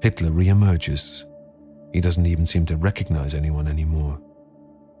 Hitler re-emerges. He doesn't even seem to recognize anyone anymore.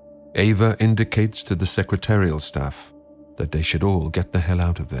 Eva indicates to the secretarial staff that they should all get the hell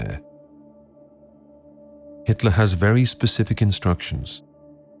out of there. Hitler has very specific instructions.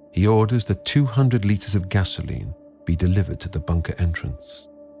 He orders that 200 liters of gasoline be delivered to the bunker entrance.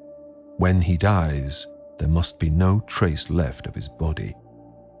 When he dies, there must be no trace left of his body.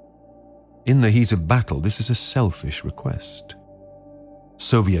 In the heat of battle, this is a selfish request.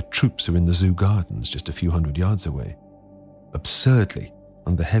 Soviet troops are in the zoo gardens just a few hundred yards away. Absurdly,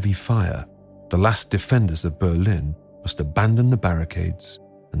 under heavy fire, the last defenders of Berlin must abandon the barricades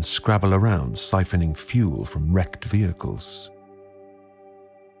and scrabble around siphoning fuel from wrecked vehicles.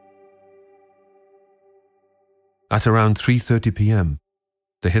 At around 3:30 p.m.,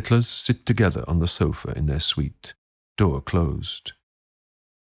 the Hitlers sit together on the sofa in their suite, door closed.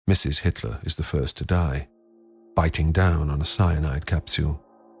 Mrs. Hitler is the first to die, biting down on a cyanide capsule.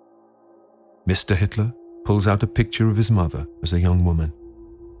 Mr. Hitler pulls out a picture of his mother as a young woman,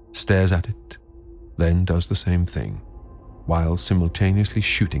 stares at it, then does the same thing, while simultaneously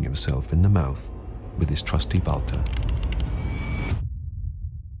shooting himself in the mouth with his trusty Walter.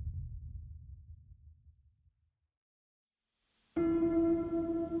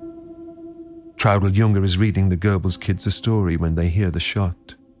 Traudl Junge is reading the Goebbels kids a story when they hear the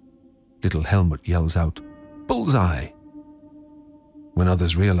shot. Little Helmut yells out, "Bullseye!" When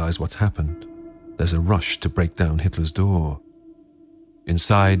others realize what's happened, there's a rush to break down Hitler's door.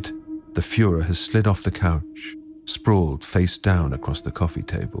 Inside, the Fuhrer has slid off the couch, sprawled face down across the coffee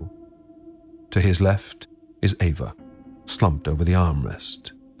table. To his left is Eva, slumped over the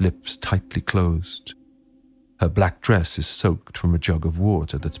armrest, lips tightly closed. Her black dress is soaked from a jug of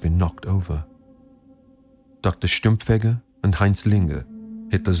water that's been knocked over. Dr. Stumpfegger and Heinz Linge,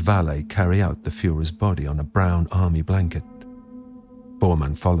 Hitler's valet, carry out the Fuhrer's body on a brown army blanket.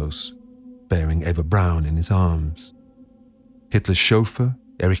 Bormann follows, bearing Eva Braun in his arms. Hitler's chauffeur,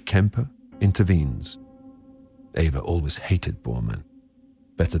 Erich Kemper, intervenes. Eva always hated Bormann.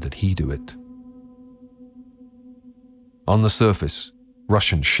 Better that he do it. On the surface,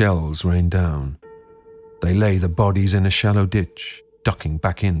 Russian shells rain down. They lay the bodies in a shallow ditch, ducking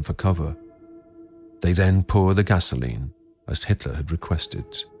back in for cover. They then pour the gasoline, as Hitler had requested.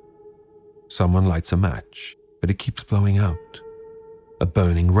 Someone lights a match, but it keeps blowing out. A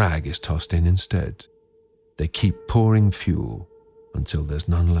burning rag is tossed in instead. They keep pouring fuel until there's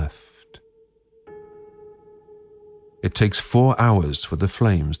none left. It takes 4 hours for the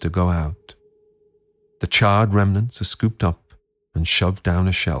flames to go out. The charred remnants are scooped up and shoved down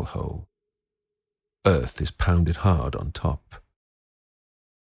a shell hole. Earth is pounded hard on top.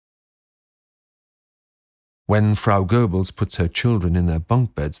 When Frau Goebbels puts her children in their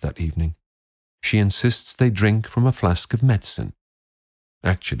bunk beds that evening, she insists they drink from a flask of medicine,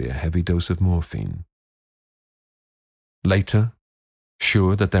 actually a heavy dose of morphine. Later,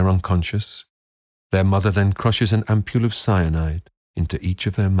 sure that they're unconscious, their mother then crushes an ampule of cyanide into each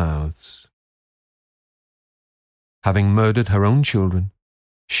of their mouths. Having murdered her own children,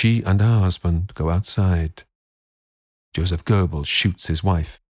 she and her husband go outside. Joseph Goebbels shoots his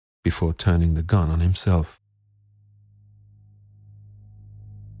wife before turning the gun on himself.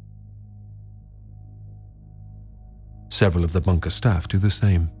 Several of the bunker staff do the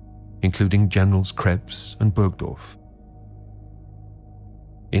same, including Generals Krebs and Burgdorf.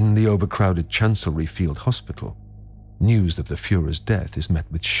 In the overcrowded Chancellery Field Hospital, news of the Fuhrer's death is met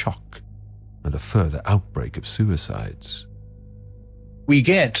with shock and a further outbreak of suicides. We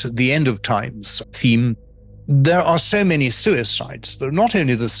get the end of times theme. There are so many suicides. There are not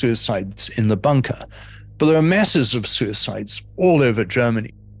only the suicides in the bunker, but there are masses of suicides all over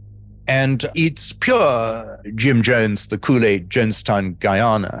Germany. And it's pure Jim Jones, the Kool-Aid Jonestown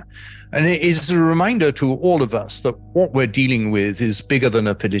Guyana. And it is a reminder to all of us that what we're dealing with is bigger than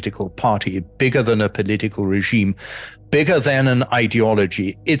a political party, bigger than a political regime, bigger than an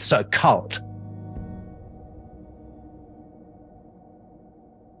ideology. It's a cult.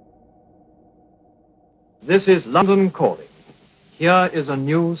 This is London calling. Here is a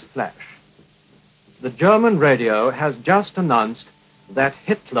news flash. The German radio has just announced that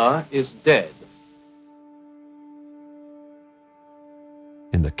Hitler is dead.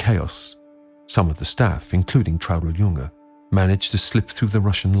 In the chaos, some of the staff, including Traudl Junge, manage to slip through the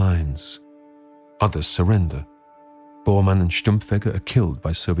Russian lines. Others surrender. Bormann and Stumpfegger are killed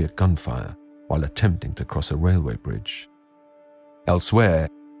by Soviet gunfire while attempting to cross a railway bridge. Elsewhere,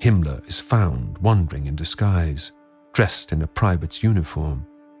 Himmler is found wandering in disguise, dressed in a private's uniform,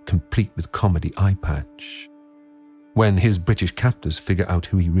 complete with comedy eye patch. When his British captors figure out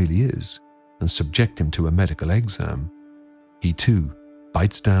who he really is and subject him to a medical exam, he too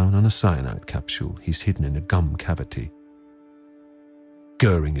bites down on a cyanide capsule he's hidden in a gum cavity.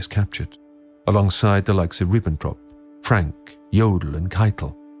 Goering is captured, alongside the likes of Ribbentrop, Frank, Jodl and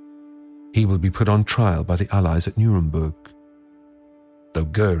Keitel. He will be put on trial by the Allies at Nuremberg, though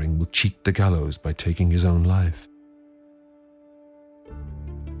Goering will cheat the gallows by taking his own life.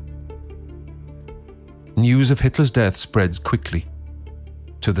 News of Hitler's death spreads quickly.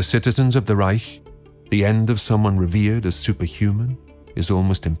 To the citizens of the Reich, the end of someone revered as superhuman is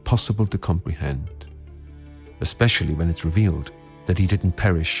almost impossible to comprehend, especially when it's revealed that he didn't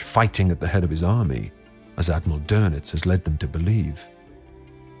perish fighting at the head of his army, as Admiral Dönitz has led them to believe.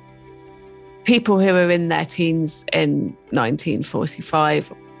 People who were in their teens in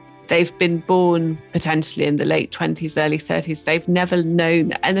 1945 They've been born potentially in the late 20s, early 30s. They've never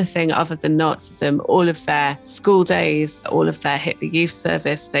known anything other than Nazism. All of their school days, all of their Hitler Youth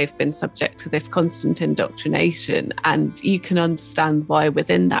Service, they've been subject to this constant indoctrination. And you can understand why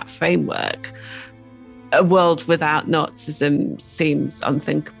within that framework, a world without Nazism seems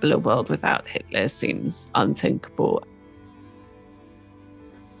unthinkable. A world without Hitler seems unthinkable.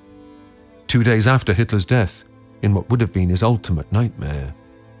 2 days after Hitler's death, in what would have been his ultimate nightmare,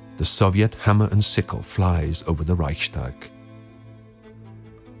 the Soviet hammer and sickle flies over the Reichstag.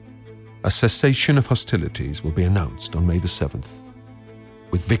 A cessation of hostilities will be announced on May the 7th,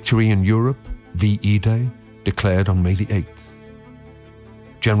 with victory in Europe, VE Day, declared on May the 8th.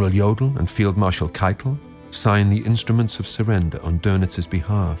 General Jodl and Field Marshal Keitel sign the instruments of surrender on Dönitz's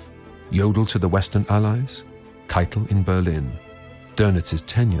behalf, Jodl to the Western Allies, Keitel in Berlin. Dönitz's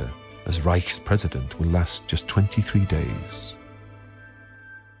tenure as Reichspräsident will last just 23 days.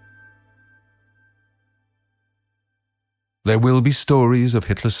 There will be stories of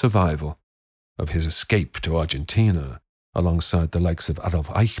Hitler's survival, of his escape to Argentina, alongside the likes of Adolf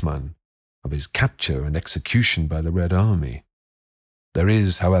Eichmann, of his capture and execution by the Red Army. There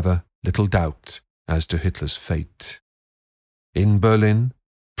is, however, little doubt as to Hitler's fate. In Berlin,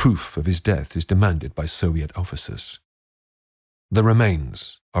 proof of his death is demanded by Soviet officers. The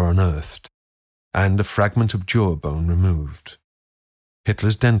remains are unearthed, and a fragment of jawbone removed.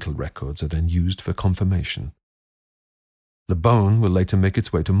 Hitler's dental records are then used for confirmation. The bone will later make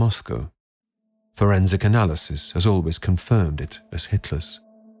its way to Moscow. Forensic analysis has always confirmed it as Hitler's.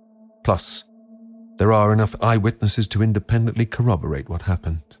 Plus, there are enough eyewitnesses to independently corroborate what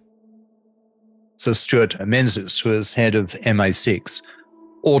happened. Sir Stuart Menzies, who is head of MI6,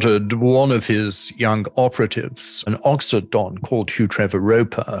 ordered one of his young operatives, an Oxford Don called Hugh Trevor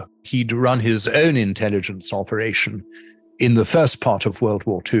Roper. He'd run his own intelligence operation in the first part of World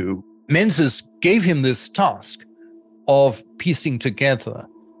War II. Menzies gave him this task of piecing together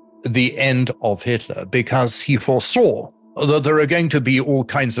the end of Hitler because he foresaw that there are going to be all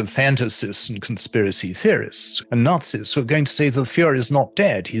kinds of fantasists and conspiracy theorists and Nazis who are going to say the Fuhrer is not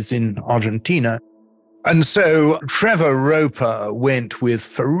dead, he's in Argentina. And so Trevor Roper went with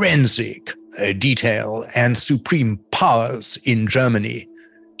forensic detail and supreme powers in Germany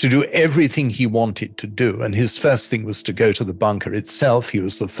to do everything he wanted to do. And his first thing was to go to the bunker itself. He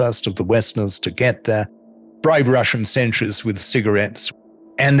was the first of the Westerners to get there, bribe Russian sentries with cigarettes,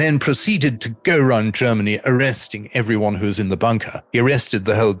 and then proceeded to go around Germany arresting everyone who was in the bunker. He arrested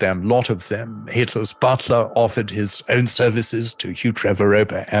the whole damn lot of them. Hitler's butler offered his own services to Hugh Trevor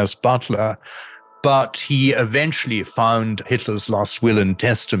Roper as butler, but he eventually found Hitler's last will and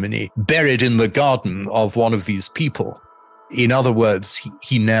testimony buried in the garden of one of these people. In other words,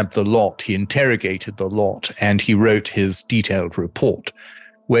 he nabbed the lot, he interrogated the lot, and he wrote his detailed report,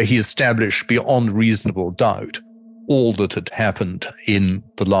 where he established beyond reasonable doubt all that had happened in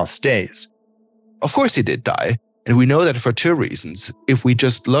the last days. Of course he did die, and we know that for two reasons. If we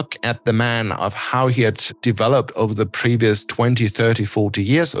just look at the man of how he had developed over the previous 20, 30, 40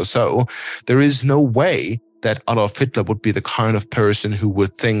 years or so, there is no way that Adolf Hitler would be the kind of person who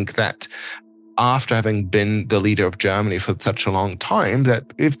would think that after having been the leader of Germany for such a long time, that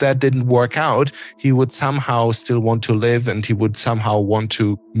if that didn't work out, he would somehow still want to live and he would somehow want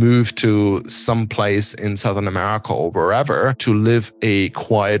to move to some place in Southern America or wherever to live a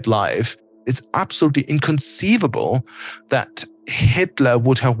quiet life. It's absolutely inconceivable that Hitler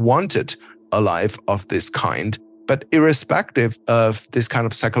would have wanted a life of this kind. But irrespective of this kind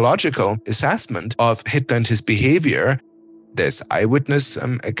of psychological assessment of Hitler and his behavior, there's eyewitness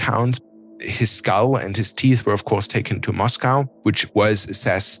accounts. His skull and his teeth were, of course, taken to Moscow, which was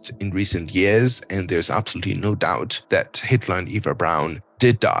assessed in recent years. And there's absolutely no doubt that Hitler and Eva Braun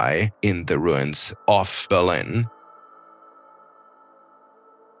did die in the ruins of Berlin.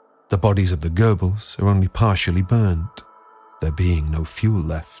 The bodies of the Goebbels are only partially burned, there being no fuel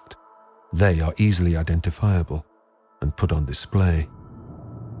left. They are easily identifiable and put on display.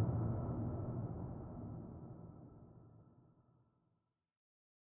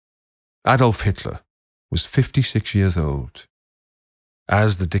 Adolf Hitler was 56 years old.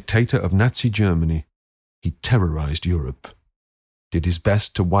 As the dictator of Nazi Germany, he terrorized Europe, did his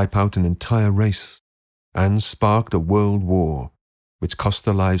best to wipe out an entire race, and sparked a world war which cost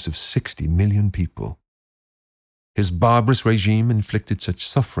the lives of 60 million people. His barbarous regime inflicted such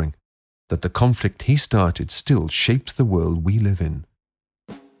suffering that the conflict he started still shapes the world we live in.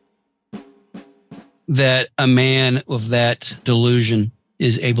 That a man of that delusion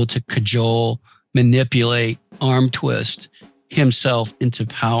is able to cajole, manipulate, arm twist himself into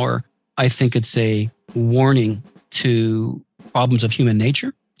power, I think it's a warning to problems of human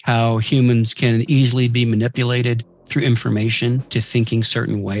nature how humans can easily be manipulated through information to thinking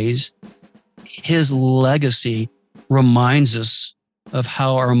certain ways. His legacy reminds us of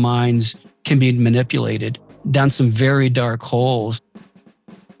how our minds can be manipulated down some very dark holes.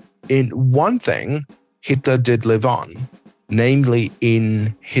 In one thing, Hitler did live on, namely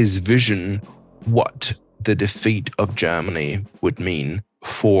in his vision what the defeat of Germany would mean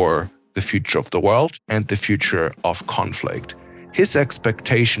for the future of the world and the future of conflict. His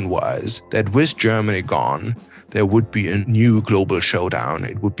expectation was that with Germany gone, there would be a new global showdown.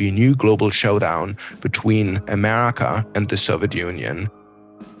 It would be a new global showdown between America and the Soviet Union.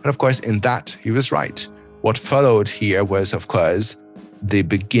 And of course, in that, he was right. What followed here was, of course, the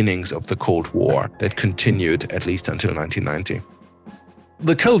beginnings of the Cold War that continued at least until 1990.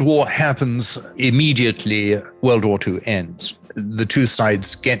 The Cold War happens immediately. World War II ends. The two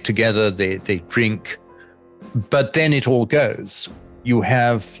sides get together, they drink, but then it all goes. You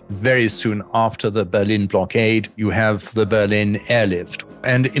have very soon after the Berlin blockade, you have the Berlin airlift.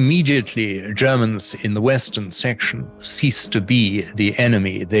 And immediately Germans in the Western section cease to be the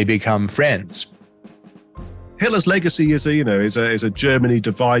enemy. They become friends. Hitler's legacy is a Germany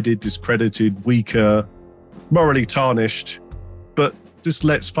divided, discredited, weaker, morally tarnished. But this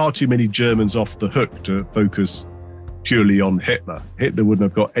lets far too many Germans off the hook to focus purely on Hitler. Hitler wouldn't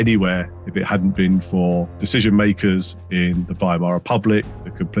have got anywhere if it hadn't been for decision makers in the Weimar Republic,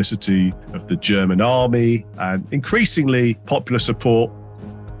 the complicity of the German army, and increasingly popular support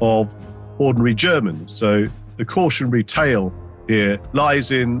of ordinary Germans. So the cautionary tale here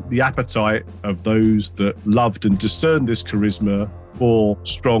lies in the appetite of those that loved and discerned this charisma for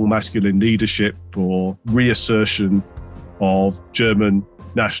strong masculine leadership, for reassertion of German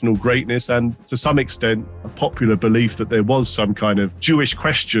national greatness, and to some extent, a popular belief that there was some kind of Jewish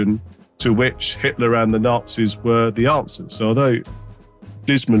question to which Hitler and the Nazis were the answer. So although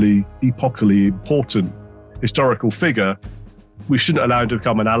dismally, epocally important historical figure, we shouldn't allow him to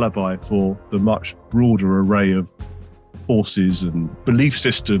become an alibi for the much broader array of forces and belief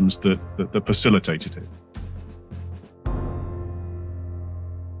systems that facilitated it.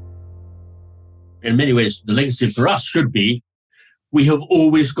 In many ways, the legacy for us should be, we have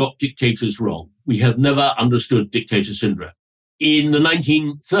always got dictators wrong. We have never understood dictator syndrome. In the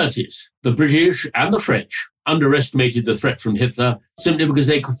 1930s, the British and the French underestimated the threat from Hitler simply because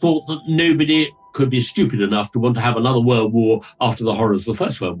they thought that nobody could be stupid enough to want to have another world war after the horrors of the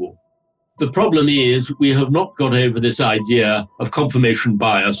First World War. The problem is we have not got over this idea of confirmation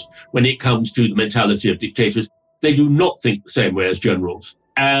bias when it comes to the mentality of dictators. They do not think the same way as generals.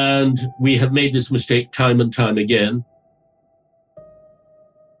 And we have made this mistake time and time again.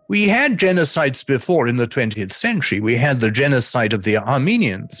 We had genocides before in the 20th century. We had the genocide of the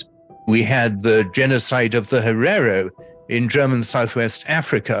Armenians. We had the genocide of the Herero in German Southwest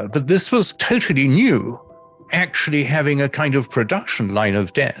Africa. But this was totally new, actually having a kind of production line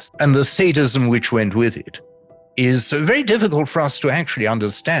of death. And the sadism which went with it is very difficult for us to actually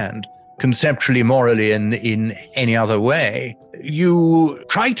understand conceptually, morally, and in any other way. You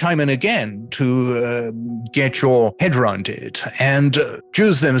try time and again to get your head around it. And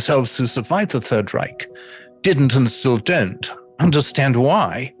Jews themselves who survived the Third Reich didn't and still don't understand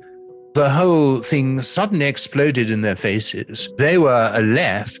why. The whole thing suddenly exploded in their faces. They were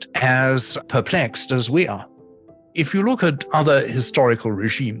left as perplexed as we are. If you look at other historical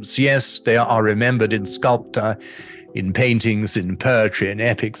regimes, yes, they are remembered in sculpture, in paintings, in poetry, in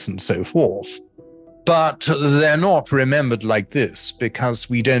epics, and so forth. But they're not remembered like this because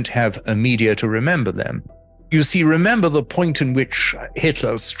we don't have a media to remember them. You see, remember the point in which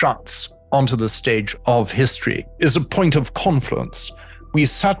Hitler struts onto the stage of history is a point of confluence. We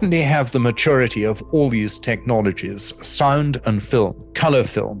suddenly have the maturity of all these technologies, sound and film, color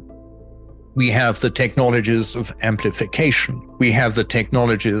film. We have the technologies of amplification. We have the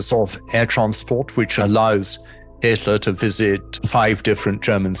technologies of air transport, which allows Hitler to visit 5 different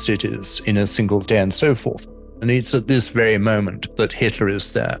German cities in a single day and so forth. And it's at this very moment that Hitler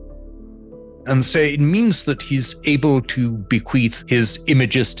is there. And so it means that he's able to bequeath his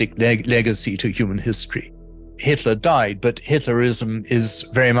imagistic legacy to human history. Hitler died, but Hitlerism is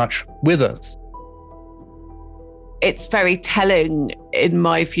very much with us. It's very telling, in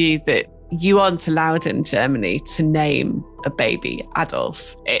my view, that you aren't allowed in Germany to name a baby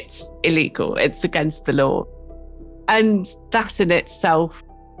Adolf. It's illegal. It's against the law. And that in itself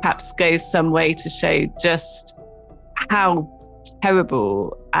perhaps goes some way to show just how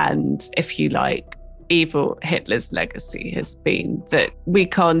terrible and, if you like, evil Hitler's legacy has been, that we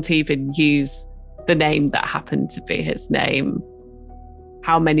can't even use the name that happened to be his name.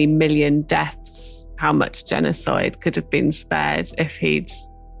 How many million deaths, how much genocide could have been spared if he'd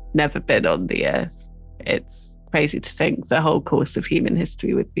never been on the Earth. It's crazy to think the whole course of human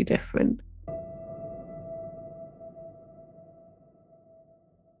history would be different.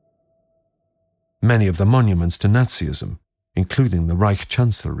 Many of the monuments to Nazism, including the Reich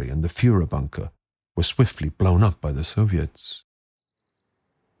Chancellery and the Führer Bunker, were swiftly blown up by the Soviets.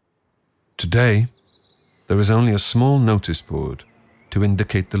 Today, there is only a small notice board to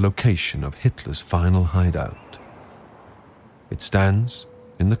indicate the location of Hitler's final hideout. It stands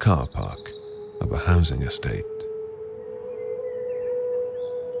in the car park of a housing estate.